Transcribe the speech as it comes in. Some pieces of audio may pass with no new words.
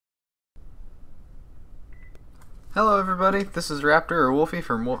Hello everybody, this is Raptor or Wolfie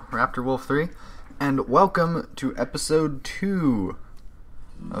from Raptor Wolf 3, and welcome to episode 2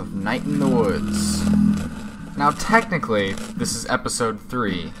 of Night in the Woods. Now technically, this is episode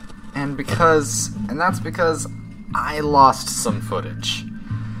 3, and that's because I lost some footage.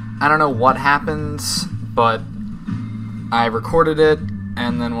 I don't know what happened, but I recorded it,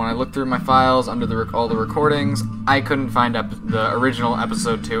 and then when I looked through my files under all the recordings, I couldn't find the original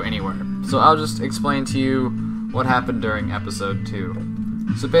episode 2 anywhere. So I'll just explain to you what happened during episode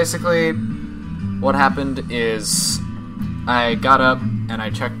 2. So basically, what happened is I got up and I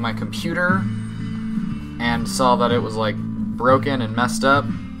checked my computer and saw that it was like broken and messed up.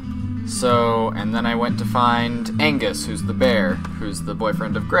 And then I went to find Angus, who's the bear, who's the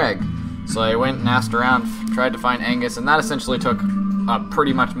boyfriend of Greg. So I went and asked around, tried to find Angus, and that essentially took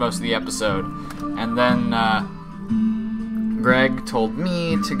pretty much most of the episode. And then Greg told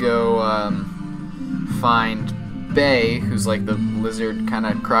me to go find Bay, who's like the lizard kind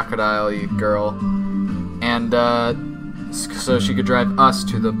of crocodile-y girl, and so she could drive us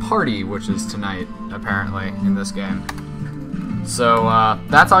to the party, which is tonight, apparently, in this game. So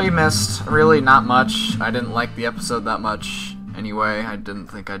that's all you missed. Really not much. I didn't like the episode that much anyway. I didn't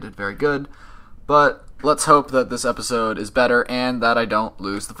think I did very good, but let's hope that this episode is better and that I don't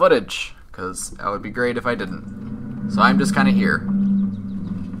lose the footage, because that would be great if I didn't. So I'm just kind of here,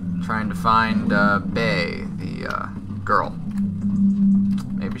 trying to find Bay, the girl.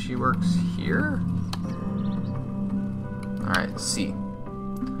 Maybe she works here? Alright, C.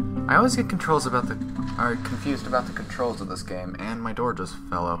 I always get confused about the controls of this game, and my door just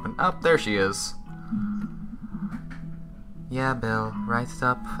fell open. Oh, there she is. Yeah, Bill, write it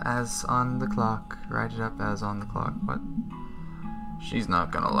up as on the clock. Write it up as on the clock. What? She's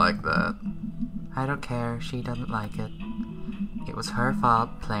not gonna like that. I don't care, she doesn't like it. It was her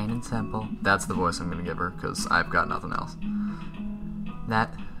fault, plain and simple. That's the voice I'm gonna give her, because I've got nothing else.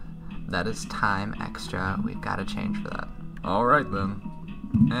 That is time extra. We've gotta change for that. Alright then.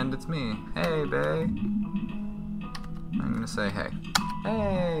 And it's me. Hey, Bay. I'm gonna say hey.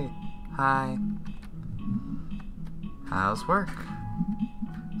 Hey! Hi. How's work?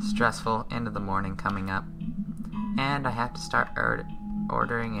 Stressful, end of the morning coming up. And I have to start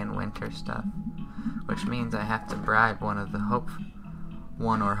ordering in winter stuff, which means I have to bribe one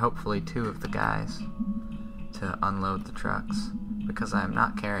or hopefully two of the guys to unload the trucks, because I am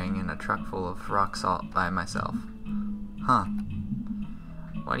not carrying in a truck full of rock salt by myself. Huh.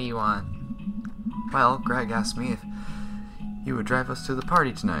 What do you want? Well, Greg asked me if you would drive us to the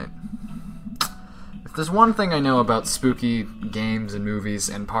party tonight. If there's one thing I know about spooky games and movies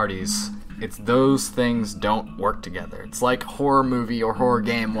and parties, it's those things don't work together. It's like horror movie or horror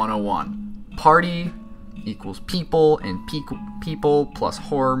game 101. Party equals people, and people plus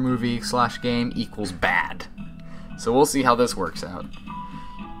horror movie / game equals bad. So we'll see how this works out.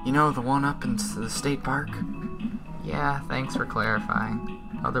 You know the one up in the state park? Yeah, thanks for clarifying.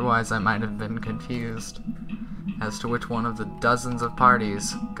 Otherwise I might have been confused as to which one of the dozens of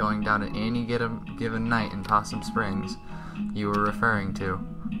parties going down at any given night in Possum Springs you were referring to.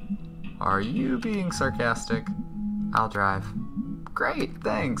 Are you being sarcastic? I'll drive. Great,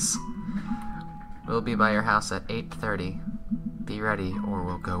 thanks. We'll be by your house at 8:30. Be ready or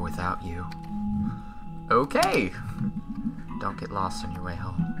we'll go without you. Okay. Don't get lost on your way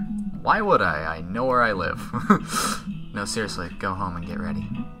home. Why would I? I know where I live. No, seriously, go home and get ready.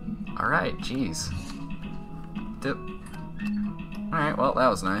 Alright, jeez. Alright, well, that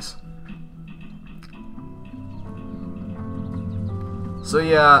was nice. So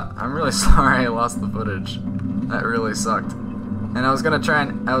yeah, I'm really sorry I lost the footage. That really sucked. And I was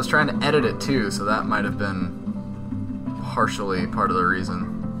trying to edit it too, so that might have been partially part of the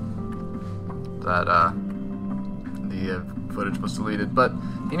reason that the footage was deleted. But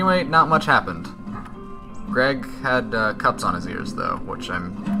anyway, not much happened. Greg had cups on his ears though, which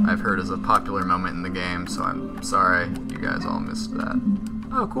I've heard is a popular moment in the game, so I'm sorry you guys all missed that.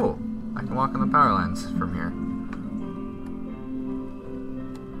 Oh, cool. I can walk on the power lines from here.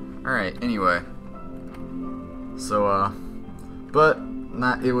 Alright, anyway. So,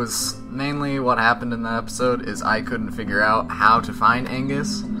 it was mainly what happened in that episode is I couldn't figure out how to find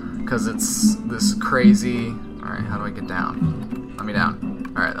Angus, because it's this crazy... Alright, how do I get down? Let me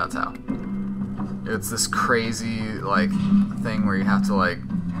down. Alright, that's how. It's this crazy, like, thing where you have to, like...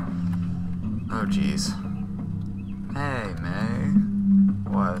 Oh, jeez. Hey, May.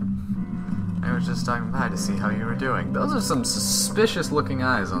 What? I was just stopping by to see how you were doing. Those are some suspicious-looking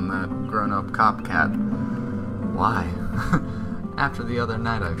eyes on that grown-up cop cat. Why? After the other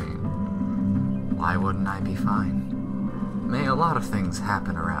night, I mean. Why wouldn't I be fine? May, a lot of things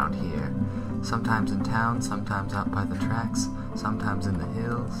happen around here. Sometimes in town, sometimes out by the tracks, sometimes in the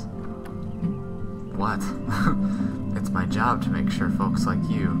hills. What? It's my job to make sure folks like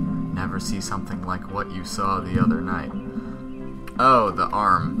you never see something like what you saw the other night. Oh, the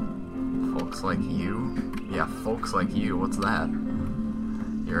arm. Folks like you? Yeah, folks like you, what's that?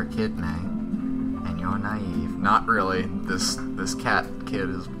 You're a kid, May, and you're naive. Not really. This cat kid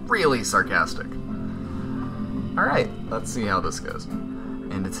is really sarcastic. Alright, let's see how this goes.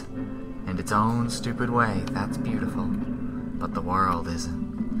 In its own stupid way, that's beautiful. But the world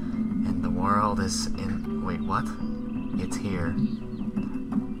isn't. And the world is in... Wait, what? It's here.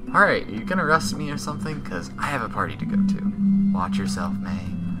 Alright, are you gonna arrest me or something? Because I have a party to go to. Watch yourself,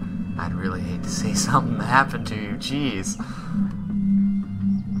 May. I'd really hate to see something happen to you. Jeez.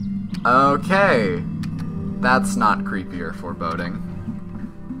 Okay. That's not creepy or foreboding.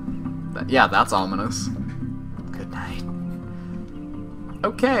 Yeah, that's ominous. Good night.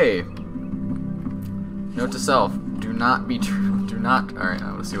 Okay. Note to self. Do not be true. Do not... Alright,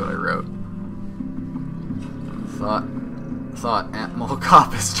 I want to see what I wrote. Thought Aunt Mole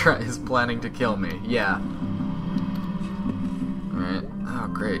Cop is planning to kill me. Yeah. Alright. Oh,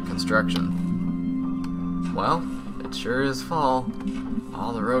 great. Construction. Well, it sure is fall.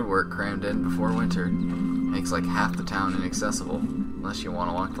 All the road work crammed in before winter. Makes like half the town inaccessible. Unless you want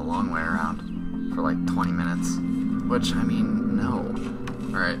to walk the long way around. For like 20 minutes. Which, I mean, no.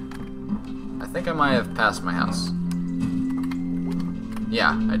 Alright. I think I might have passed my house.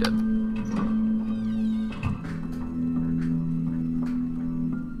 Yeah, I did.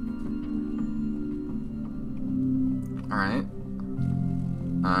 Alright.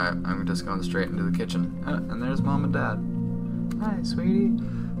 I'm just going straight into the kitchen. And there's Mom and Dad. Hi, sweetie.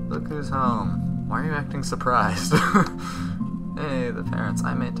 Look who's home. Why are you acting surprised? Hey, the parents.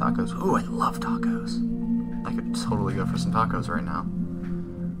 I made tacos. Ooh, I love tacos. I could totally go for some tacos right now.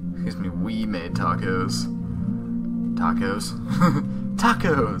 Excuse me, we made tacos. Tacos?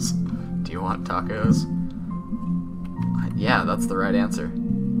 Tacos! Do you want tacos? Yeah, that's the right answer.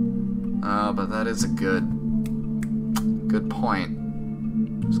 But that is a good point.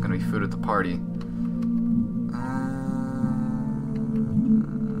 There's gonna be food at the party.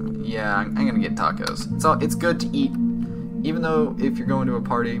 Yeah, I'm gonna get tacos. It's good to eat, even though if you're going to a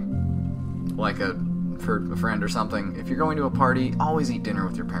party, like for a friend or something, if you're going to a party, always eat dinner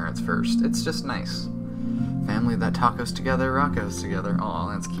with your parents first. It's just nice. Family that tacos together, rockos together.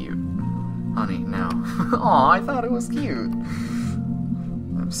 Aw, that's cute. Honey, no. Aw, I thought it was cute.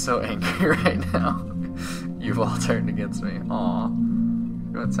 I'm so angry right now. You've all turned against me. Aw.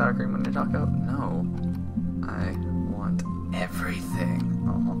 You want sour cream on your taco? No. I want everything.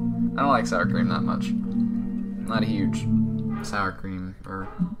 Aw. I don't like sour cream that much. I'm not a huge sour cream or...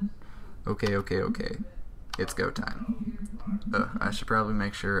 Okay. It's go time. I should probably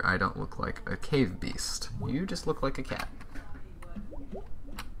make sure I don't look like a cave beast. You just look like a cat.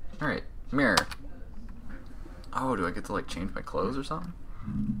 Alright, mirror. Oh, do I get to like change my clothes or something?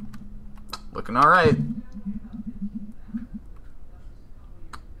 Looking alright.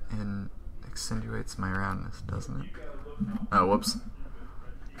 And accentuates my roundness, doesn't it? Oh, whoops.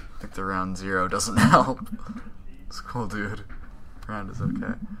 I think the round 0 doesn't help. It's cool, dude. Round is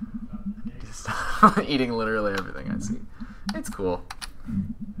okay. Just eating literally everything I see. It's cool.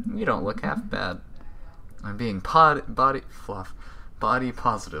 You don't look half bad. I'm being body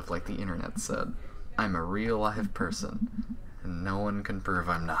positive, like the internet said. I'm a real live person, and no one can prove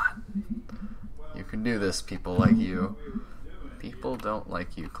I'm not. You can do this, people like you. People don't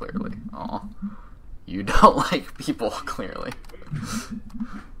like you, clearly. Aw. You don't like people, clearly.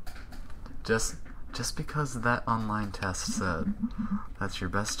 Just because that online test said that's your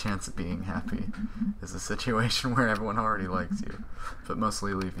best chance at being happy is a situation where everyone already likes you, but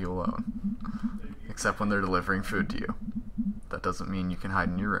mostly leave you alone. Except when they're delivering food to you. That doesn't mean you can hide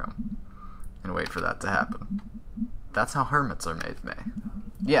in your room and wait for that to happen. That's how hermits are made, May.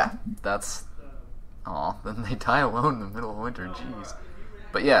 Yeah, that's... Aw, then they die alone in the middle of winter, jeez.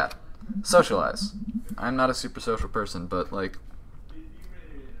 But yeah, socialize. I'm not a super social person, but, like,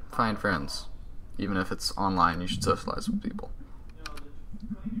 find friends. Even if it's online, you should socialize with people.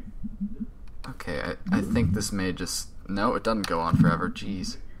 Okay, I think this may just... No, it doesn't go on forever.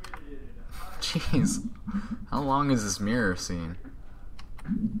 Jeez. Jeez. How long is this mirror scene?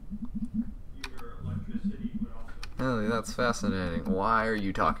 Really, that's fascinating. Why are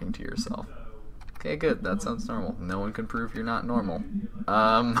you talking to yourself? Okay, good. That sounds normal. No one can prove you're not normal.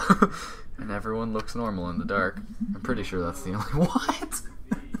 And everyone looks normal in the dark. I'm pretty sure that's the only... What?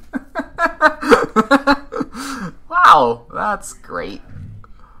 Wow, that's great.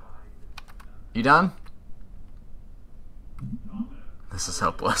 You done? This is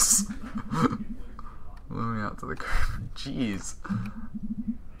helpless. Moving out to the curb. Jeez.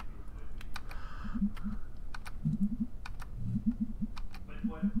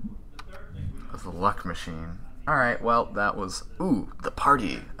 That's the luck machine. Alright, well, that was... Ooh, the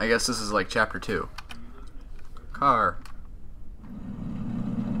party. I guess this is like chapter 2. Car.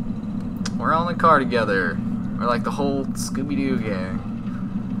 We're all in a car together. We're like the whole Scooby-Doo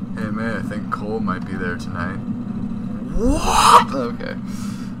gang. Hey man, I think Cole might be there tonight. What? Okay.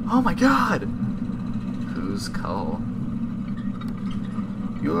 Oh my god! Who's Cole?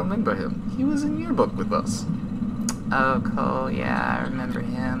 You remember him. He was in yearbook with us. Oh, Cole, yeah, I remember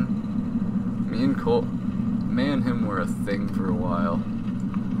him. Me and him were a thing for a while.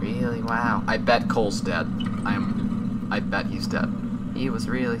 Really? Wow. I bet Cole's dead. I bet he's dead. He was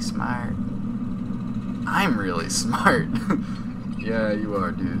really smart. I'm really smart. Yeah, you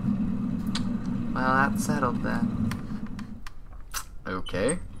are, dude. Well, that's settled then.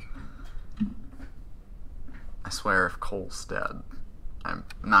 Okay. I swear if Cole's dead, I'm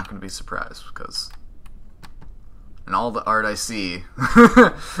not going to be surprised, because in all the art I see,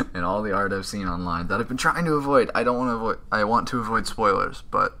 and all the art I've seen online that I've been trying to avoid, I want to avoid spoilers,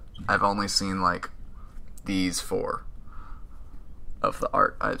 but I've only seen like these 4 of the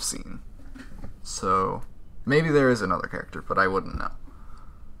art I've seen. So maybe there is another character, but I wouldn't know.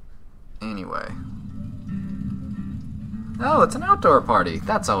 Anyway. Oh, it's an outdoor party.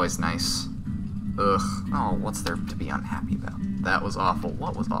 That's always nice. Ugh. Oh, what's there to be unhappy about? That was awful.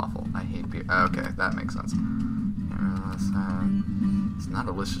 What was awful? I hate beer. Okay, that makes sense. It's not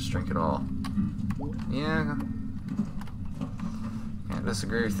a delicious drink at all. Yeah. Can't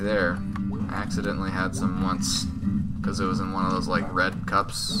disagree with you there. I accidentally had some once because it was in one of those like red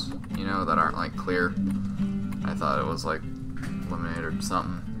cups, you know, that aren't like clear. I thought it was like lemonade or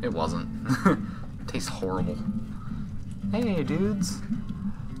something. It wasn't. It tastes horrible. Hey, dudes.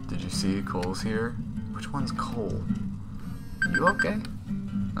 Did you see Cole's here? Which one's Cole? You okay?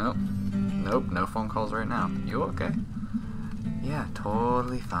 Nope. Nope, no phone calls right now. You okay? Yeah,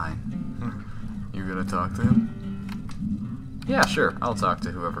 totally fine. You gonna talk to him? Yeah, sure. I'll talk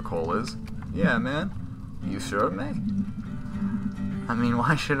to whoever Cole is. Yeah, man. You sure, May? I mean,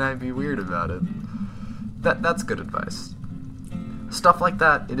 why should I be weird about it? That's good advice. Stuff like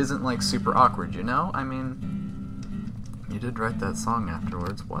that, it isn't like super awkward, you know? I mean, you did write that song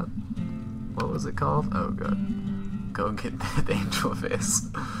afterwards. What was it called? Oh, good. Go Get That Angel Face.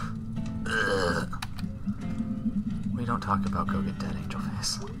 Ugh. We don't talk about Go Get Dead Angel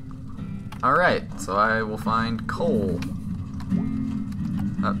Face. Alright, so I will find Cole.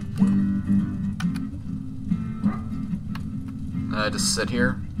 I just sit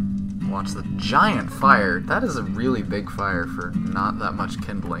here, watch the giant fire. That is a really big fire for not that much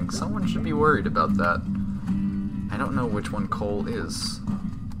kindling. Someone should be worried about that. I don't know which one Cole is.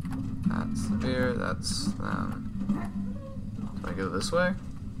 That's the beer, that's them. Do I go this way?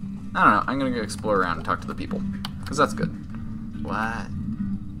 I don't know, I'm gonna go explore around and talk to the people. Because that's good. What?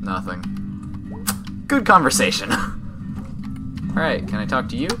 Nothing. Good conversation. Alright, can I talk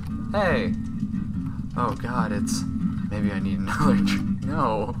to you? Hey. Oh god, it's... Maybe I need another drink.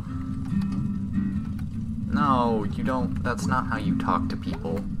 No. No, you don't... That's not how you talk to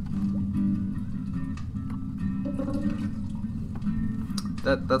people.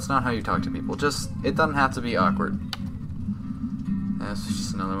 That's not how you talk to people. Just... It doesn't have to be awkward. That's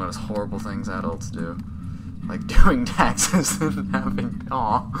just another one of those horrible things adults do. Like doing taxes and having...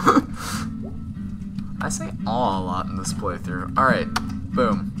 Aw. I say aw a lot in this playthrough. Alright.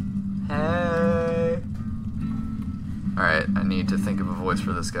 Boom. Hey. Alright, I need to think of a voice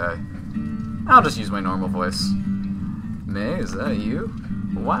for this guy. I'll just use my normal voice. May, is that you?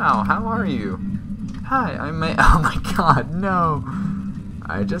 Wow, how are you? Hi, I'm May. Oh my god, no.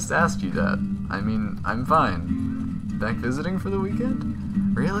 I just asked you that. I mean, I'm fine. Back visiting for the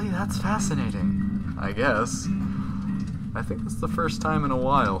weekend? Really? That's fascinating. I guess. I think that's the first time in a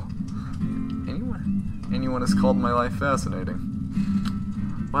while. Anyone has called my life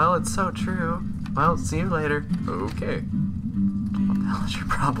fascinating. Well, it's so true. Well, see you later. Okay. What the hell is your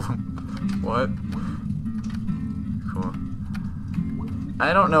problem? What? Cool.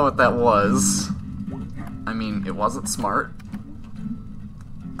 I don't know what that was. I mean, it wasn't smart.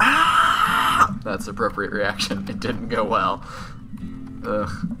 Ah! That's appropriate reaction. It didn't go well.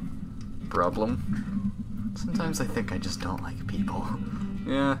 Ugh. Problem. Sometimes I think I just don't like people.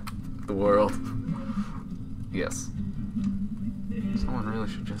 Yeah, the world. Yes. Someone really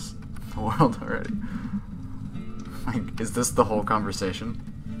should just... The world already. Like, is this the whole conversation?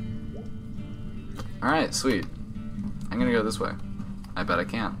 Alright, sweet. I'm gonna go this way. I bet I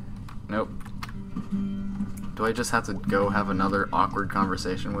can't. Nope. Do I just have to go have another awkward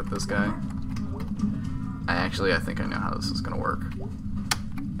conversation with this guy? I think I know how this is gonna work.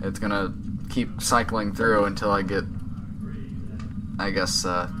 It's gonna keep cycling through until I get, I guess,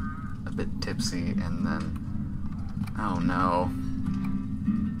 a bit tipsy, and then... Oh no.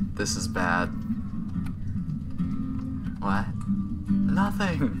 This is bad. What?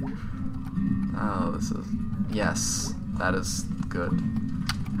 Nothing! Oh, this is... Yes, that is good.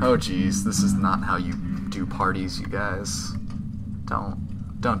 Oh jeez, this is not how you do parties, you guys.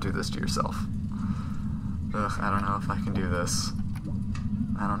 Don't do this to yourself. Ugh, I don't know if I can do this.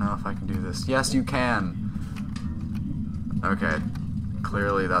 I don't know if I can do this. Yes, you can! Okay,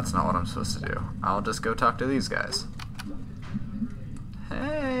 clearly that's not what I'm supposed to do. I'll just go talk to these guys.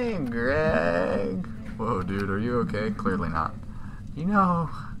 Hey, Greg! Whoa, dude, are you okay? Clearly not. You know...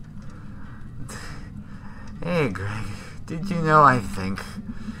 Hey, Greg, did you know I think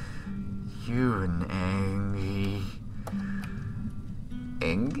you and Angie...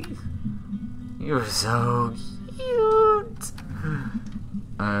 Angie? You're so cute!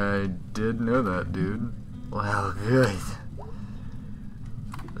 I did know that, dude. Well, good.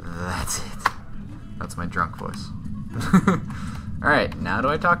 That's it. That's my drunk voice. Alright, now do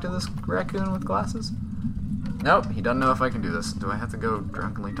I talk to this raccoon with glasses? Nope, he doesn't know if I can do this. Do I have to go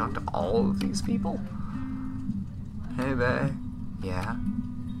drunkenly talk to all of these people? Hey, bae. Yeah?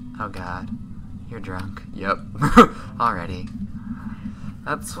 Oh god. You're drunk. Yep. Already.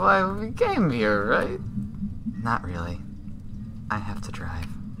 That's why we came here, right? Not really. I have to drive.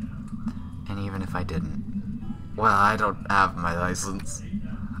 And even if I didn't, well, I don't have my license.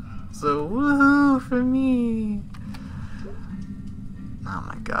 So, woohoo for me! Oh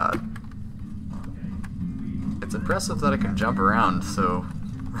my god. It's impressive that I can jump around so...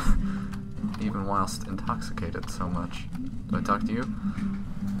 even whilst intoxicated so much. Do I talk to you?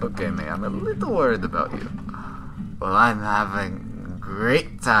 Okay, May, I'm a little worried about you. Well, I'm having a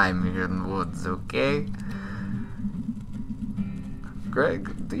great time here in the woods, okay?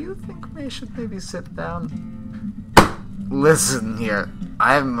 Greg, do you think May should maybe sit down? Listen here,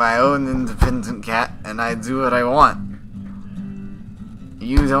 I'm my own independent cat, and I do what I want.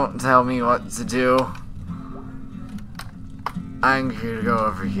 You don't tell me what to do. I'm here to go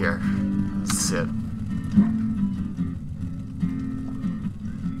over here and sit.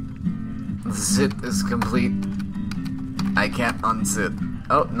 The sit is complete. I can't unsit.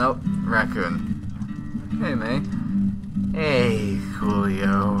 Oh, no, raccoon. Hey, May. Hey,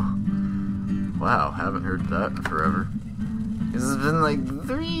 Coolio. Wow, haven't heard that in forever. This has been like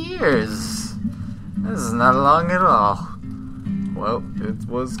 3 years. This is not long at all. Well, it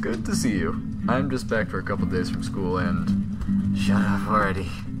was good to see you. I'm just back for a couple days from school and... Shut up already.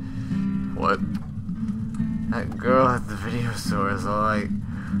 What? That girl at the video store is all like,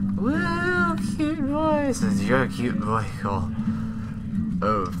 "Woo, cute boy," says you're a cute boy, Cole.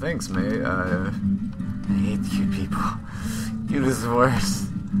 Oh, thanks, May. I hate cute people. Cute is the worst.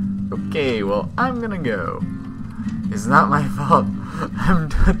 Okay, well, I'm gonna go. It's not my fault. I'm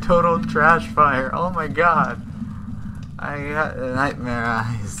a total trash fire. Oh my god. I got nightmare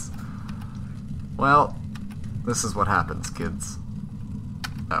eyes. Well, this is what happens, kids.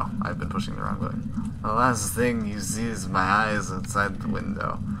 Oh, I've been pushing the wrong button. The last thing you see is my eyes outside the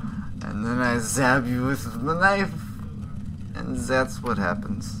window. And then I stab you with the knife. And that's what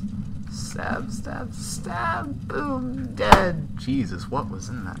happens. Stab, stab, stab, boom, dead. Jesus, what was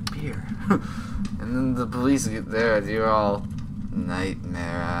in that beer? And then the police get there and you're all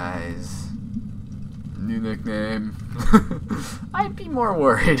nightmare eyes. New nickname. I'd be more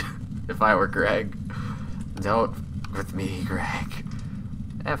worried if I were Greg. Don't with me, Greg.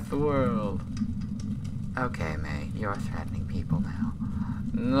 F the world. Okay, May, you're threatening people now.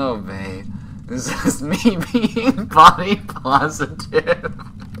 No, May. This is me being body positive.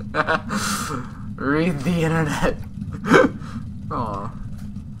 Read the internet. Aw.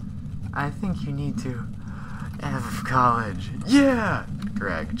 I think you need to have college. Yeah!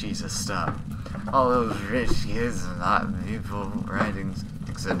 Greg, Jesus, stop. All those rich kids and not people writing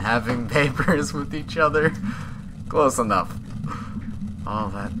and having papers with each other. Close enough. All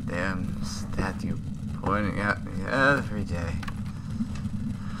that damn statue pointing at me every day.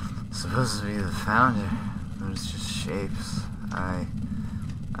 Supposed to be the founder, but it's just shapes.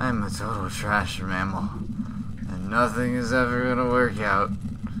 I'm a total trash mammal, and nothing is ever gonna work out.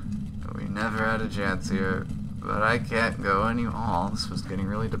 We never had a chance here, but I can't go anymore. Oh, this was getting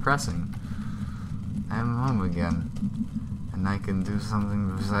really depressing. I'm home again, and I can do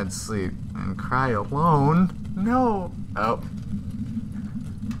something besides sleep and cry alone. No! Oh.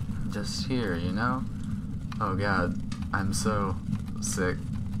 Just here, you know? Oh god, I'm so sick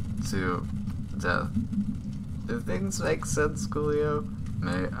to death. Do things make sense, Coolio?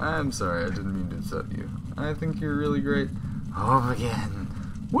 May, I'm sorry, I didn't mean to upset you. I think you're really great. Home again.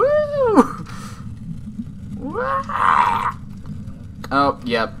 Woo! Wah! Oh,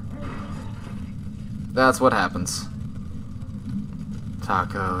 yep. That's what happens.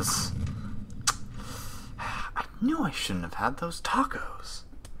 Tacos. I knew I shouldn't have had those tacos.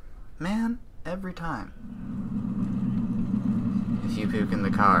 Man, every time. If you puke in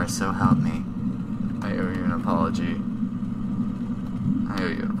the car, so help me. I owe you an apology. I owe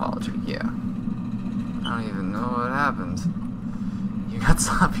you an apology, yeah. I don't even know what happened. You got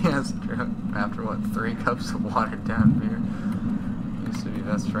sloppy ass drunk after what, 3 cups of watered down beer? Used to be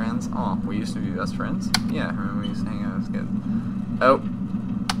best friends? Oh, we used to be best friends? Yeah, remember we used to hang out as kids. Oh.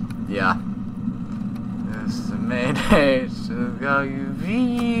 Yeah. This is a Mayday. Should go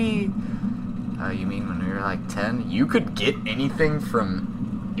UV. You mean when we were like 10? You could get anything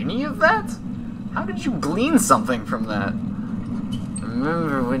from any of that? How did you glean something from that?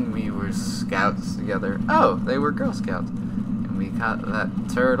 Remember when we were scouts together? Oh, they were Girl Scouts. And we caught that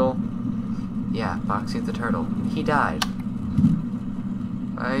turtle. Yeah, Foxy the turtle. He died.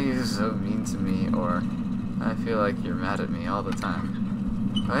 Why are you so mean to me? Or I feel like you're mad at me all the time.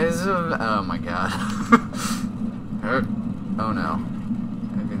 Why is so... Oh my god. Oh no.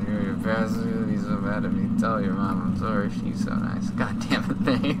 I can hear your parents really so mad at me. Tell your mom I'm sorry. She's so nice. God damn it,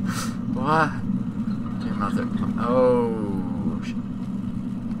 May. What? Your mother. Oh.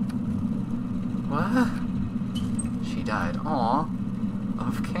 What? She died. Aw.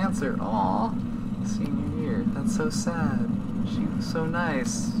 Of cancer. Aw. Senior year. That's so sad. She was so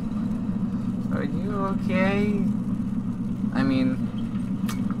nice. Are you okay? I mean,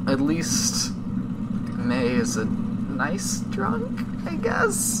 at least May is a nice drunk, I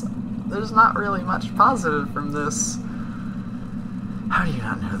guess? There's not really much positive from this. How do you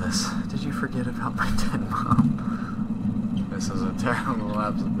not know this? Did you forget about my dead mom? This is a terrible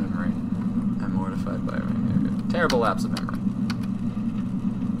lapse of memory. I'm mortified by my terrible lapse of memory.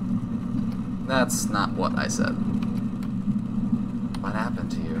 That's not what I said. What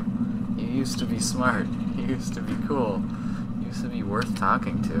happened to you? You used to be smart. You used to be cool. You used to be worth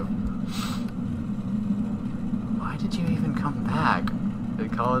talking to. Why did you even come back?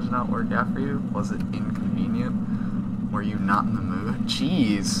 Did college not work out for you? Was it inconvenient? Were you not in the mood?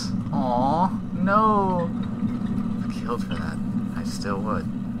 Jeez. Aw, no. I've killed for that. I still would.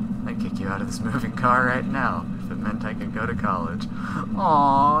 I'd kick you out of this moving car right now if it meant I could go to college.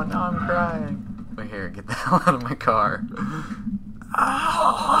 Aw, now I'm crying. Wait, here, get the hell out of my car.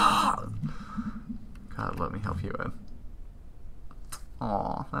 God, let me help you in.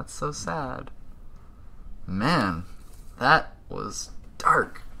 Aw, that's so sad. Man, that was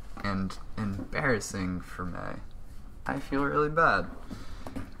dark and embarrassing for May. I feel really bad.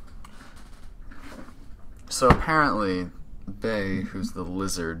 So apparently, Bay, who's the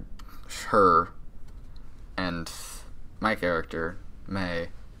lizard, her, and my character, May,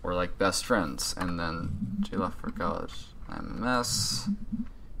 were like best friends, and then she left for college. I'm a mess.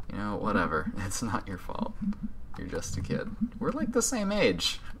 You know, whatever. It's not your fault. You're just a kid. We're like the same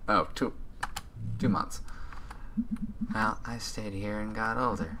age. Oh, 2 months. Well, I stayed here and got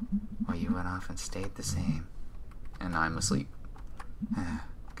older, while you went off and stayed the same. And I'm asleep.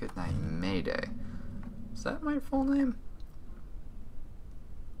 Good night, Mayday. Is that my full name?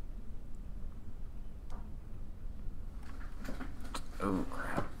 Oh,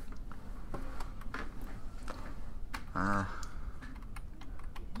 crap.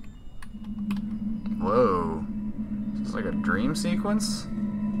 Whoa. Is this like a dream sequence?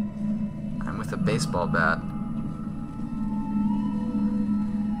 I'm with a baseball bat.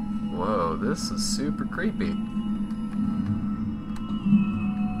 Whoa, this is super creepy.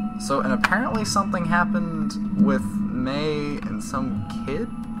 So, and apparently something happened with May and some kid?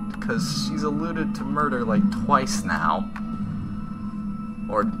 Because she's alluded to murder like twice now.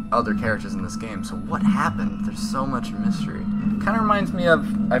 Or other characters in this game. So what happened? There's so much mystery. Kind of reminds me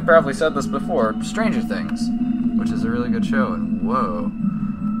of, I've probably said this before, Stranger Things, which is a really good show. And whoa.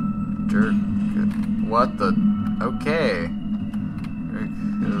 What the? Okay.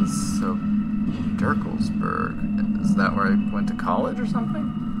 So, Dirkelsburg. Is that where I went to college or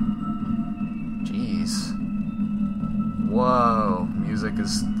something? Jeez. Whoa. Music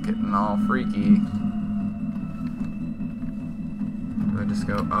is getting all freaky. Do I just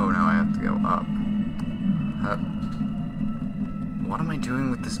go? Oh no, I have to go up. What am I doing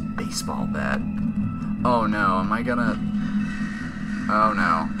with this baseball bat? Oh no, am I gonna... Oh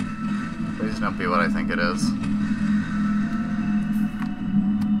no. Please don't be what I think it is.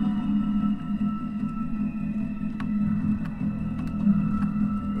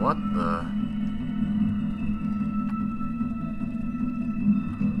 What the...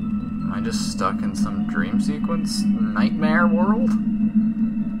 Am I just stuck in some dream sequence nightmare world?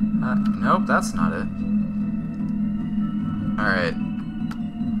 Nope, that's not it. Alright.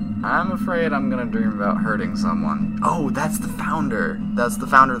 I'm afraid I'm gonna dream about hurting someone. Oh, that's the founder. That's the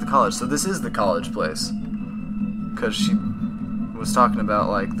founder of the college. So this is the college place. Because she was talking about,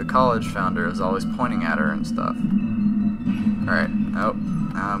 like, the college founder is always pointing at her and stuff. Alright. Oh,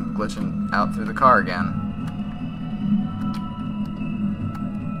 now I'm glitching out through the car again.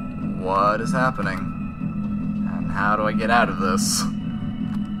 What is happening? And how do I get out of this?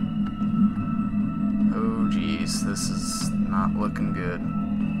 Oh, jeez. This is not looking good.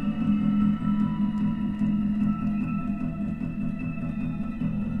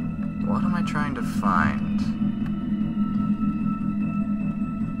 What am I trying to find?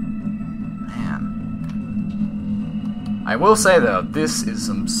 Man. I will say though, this is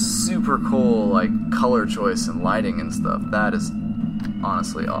some super cool like color choice and lighting and stuff. That is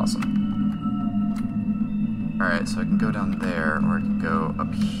honestly awesome. Alright, so I can go down there or I can go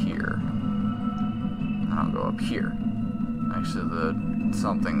up here. And I'll go up here. Next to the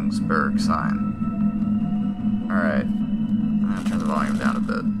Somthingsburg sign. Alright. I'm gonna turn the volume down a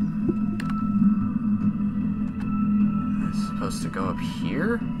bit. Supposed to go up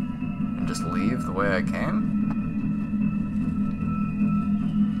here and just leave the way I came?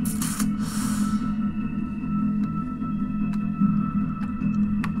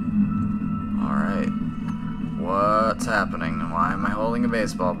 Alright. What's happening? Why am I holding a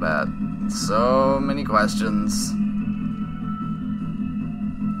baseball bat? So many questions.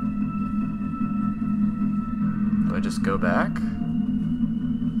 Do I just go back?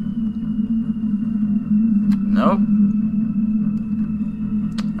 Nope.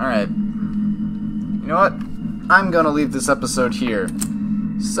 Alright. You know what? I'm gonna leave this episode here.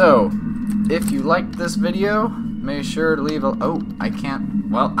 So, if you liked this video, make sure to leave a... Oh, I can't...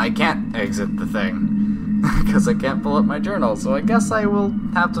 Well, I can't exit the thing. Because I can't pull up my journal, so I guess I will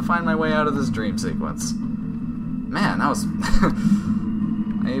have to find my way out of this dream sequence. Man, that was...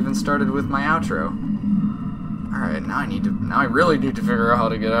 I even started with my outro. Alright, now I really need to figure out how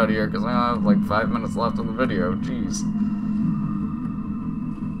to get out of here, because I only have like 5 minutes left in the video. Jeez.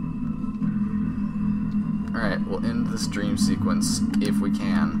 Alright, we'll end this dream sequence if we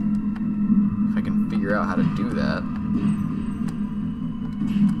can. If I can figure out how to do that.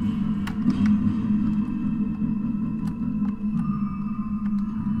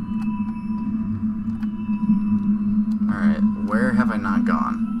 Alright, where have I not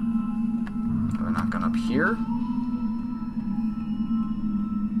gone? Have I not gone up here?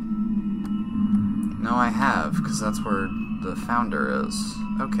 No, I have, because that's where the founder is.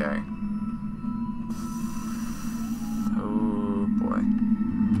 Okay.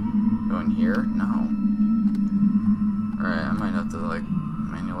 Going here? No. Alright, I might have to, like,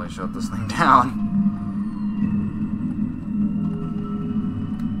 manually shut this thing down.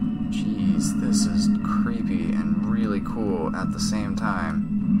 Jeez, this is creepy and really cool at the same time.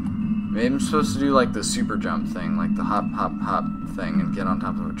 Maybe I'm supposed to do, like, the super jump thing, like the hop, hop, hop thing and get on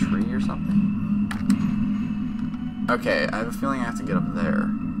top of a tree or something. Okay, I have a feeling I have to get up there.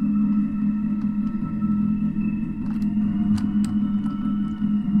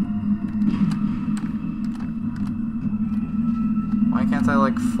 Why can't I,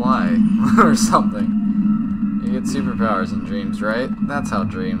 like, fly or something? You get superpowers in dreams, right? That's how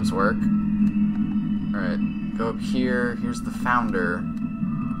dreams work. Alright, go up here. Here's the founder.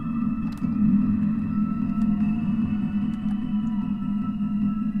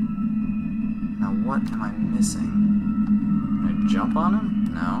 Now what am I missing? Can I jump on him?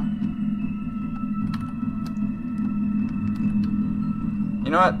 No.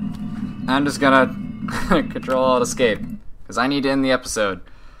 You know what? I'm just gonna Control-Alt-Escape. Because I need to end the episode.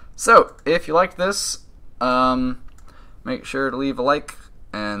 So, if you liked this, make sure to leave a like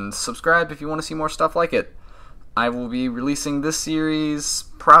and subscribe if you want to see more stuff like it. I will be releasing this series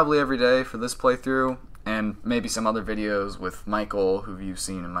probably every day for this playthrough, and maybe some other videos with Michael, who you've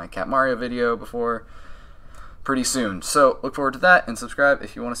seen in my Cat Mario video before, pretty soon. So, look forward to that, and subscribe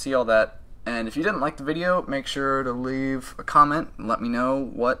if you want to see all that. And if you didn't like the video, make sure to leave a comment and let me know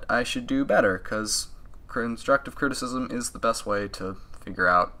what I should do better, because constructive criticism is the best way to figure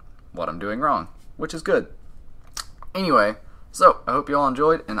out what I'm doing wrong, which is good. Anyway, so I hope you all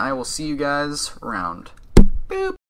enjoyed, and I will see you guys around. Boop!